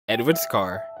Edward's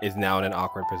car is now in an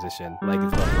awkward position, like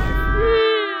his love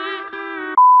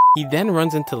life. He then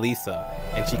runs into Lisa,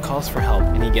 and she calls for help,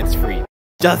 and he gets free.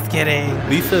 Just kidding!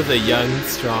 Lisa is a young,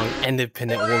 strong,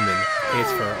 independent woman who pays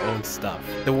for her own stuff.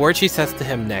 The word she says to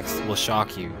him next will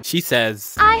shock you. She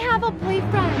says, I have a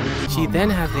boyfriend. She then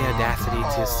has the audacity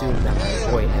to assume that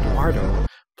my boy, Eduardo,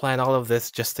 planned all of this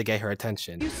just to get her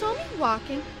attention. You saw me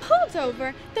walking, pulled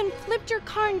over, then flipped your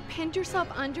car and pinned yourself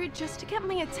under it just to get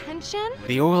my attention?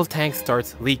 The oil tank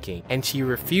starts leaking, and she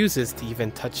refuses to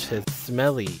even touch his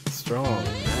smelly, strong.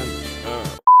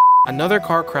 Another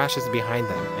car crashes behind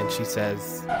them, and she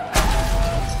says,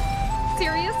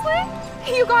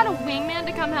 Seriously? You got a wingman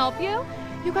to come help you?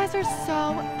 You guys are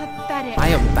so pathetic. I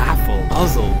am baffled,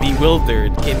 puzzled,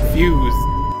 bewildered, confused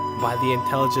by the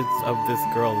intelligence of this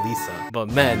girl, Lisa. But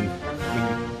men,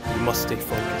 we must stay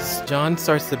focused. John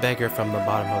starts to beg her from the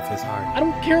bottom of his heart. I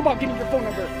don't care about getting your phone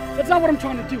number. That's not what I'm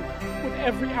trying to do. With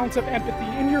every ounce of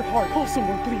empathy in your heart, call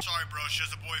someone, please. Sorry, bro, she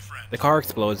has a boyfriend. The car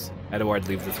explodes. Edward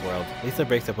leaves this world. Lisa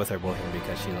breaks up with her boyfriend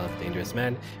because she loves dangerous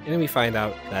men, and then we find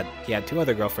out that he had 2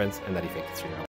 other girlfriends and that he faked his funeral.